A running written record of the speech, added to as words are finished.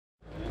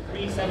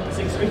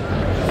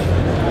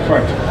1,563.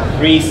 Correct.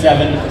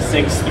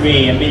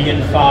 3763,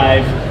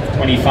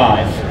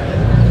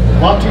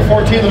 1,525,025. Lot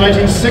 214, the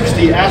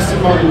 1960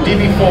 Aston Martin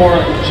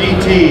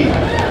DB4GT.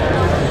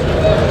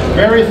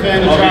 Very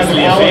thin,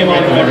 Obviously a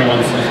favorite of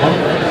everyone's.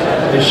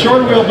 A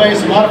shorter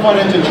wheelbase, modified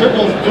engine,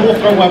 triple dual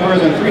throw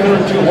weapons, and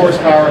 302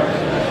 horsepower.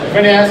 If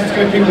any Aston's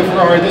going to compete with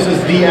Ferrari, this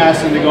is the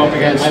Aston to go up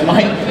against. I'm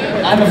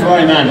a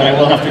Ferrari man, but I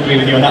will have to agree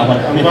with you on that one.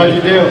 I'm glad you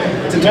do.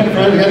 It's intended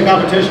for head-to-head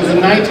competition. It's a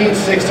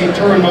 1960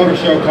 Turin motor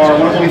show car,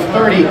 one of only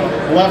 30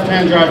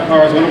 left-hand drive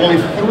cars, one of only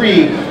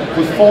 3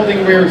 with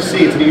folding rear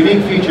seats. A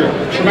unique feature,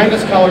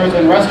 tremendous colors,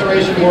 and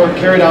restoration work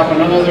carried out by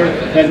none other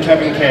than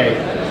Kevin Kay.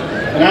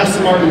 An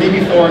Aston Martin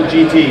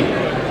DB4GT.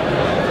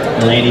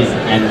 Ladies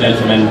and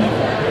gentlemen,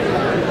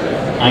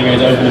 I'm going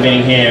to open the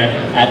bidding here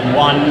at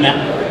 $1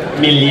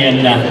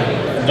 million now.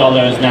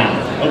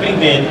 Opening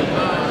bid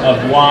of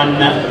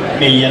 $1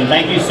 million.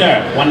 Thank you,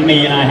 sir. $1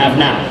 million I have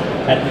now.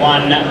 At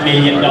 $1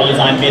 million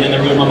I'm bid in the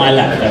room on my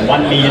left. At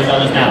 $1 million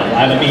now.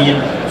 I have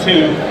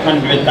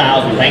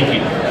 $1,200,000. Thank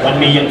you.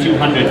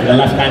 $1,200,000 for the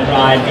left-hand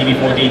drive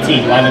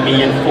DB4GT. Do I have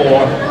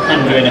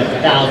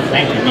 $1,400,000?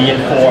 Thank you.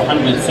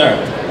 $1,400,000, sir.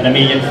 At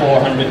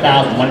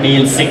 $1,400,000.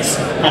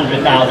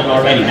 $1,600,000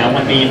 already. Now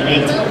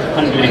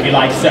 $1,800,000 if you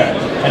like, sir.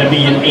 At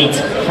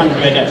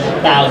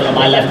 $1,800,000 on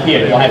my left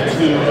here. Do I have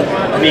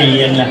 $2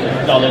 million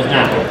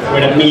now?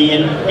 We're at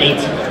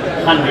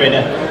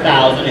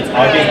 $1,800,000. It's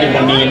RJ's bid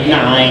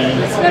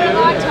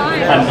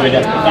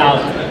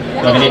 $1,900,000.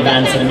 We have an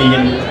advance of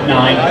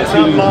 $1,900,000.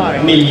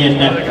 $2 million.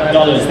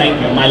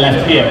 Thank you. On my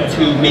left here,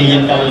 $2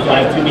 million.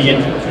 I have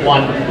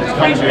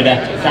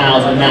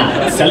 $2,100,000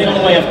 now. Selling on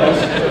the way, of course.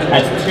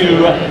 At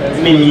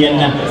 $2 million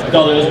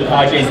with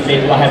RJ's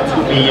bid. I have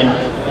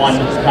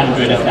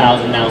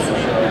 $2,100,000 now.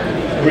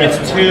 We're at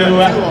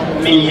 $2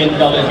 million.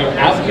 You're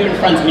out here in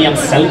front of me. I'm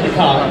selling the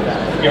car.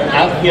 You're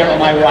out here on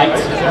my right.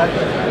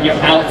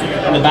 You're out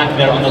in the back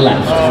there on the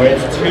left. We're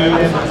at $2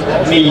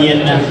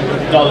 million.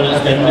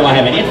 Then do I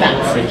have any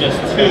advance? It's just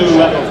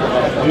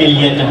 $2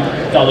 million.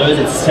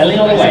 It's selling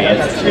all the way.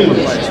 It's $2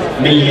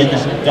 million.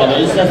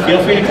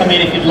 Feel free to come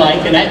in if you'd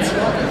like. Annette,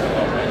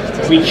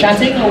 are we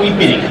chatting or are we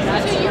bidding?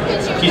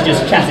 She's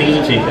just chatting,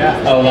 isn't she?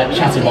 Oh, that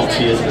chatterbox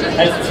she is.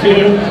 That's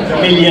 $2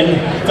 million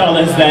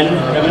then. We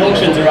have an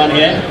auction to run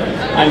here.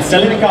 I'm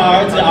selling the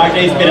car to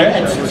RJ's bidder.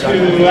 It's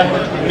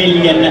 $2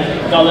 million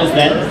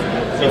then.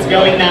 It's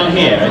going down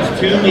here. It's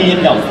 $2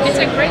 million. It's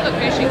a great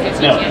location because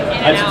no,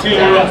 it's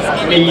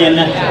 $2 million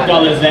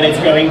then. It's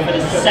going for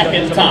the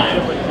second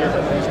time.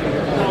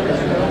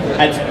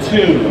 That's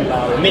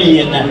 $2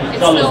 million then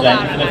for the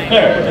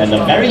third and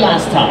the very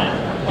last time.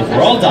 If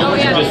we're all done,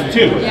 just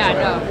 $2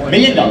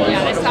 million.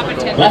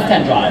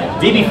 Left-hand drive,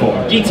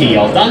 DB4 GT,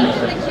 all done,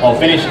 all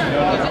finished.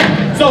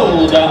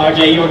 Sold,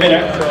 RJ, your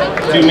bidder.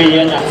 $2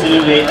 million,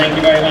 absolutely. Thank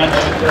you very much.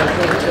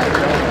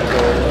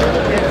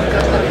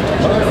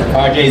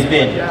 RJ's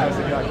bid.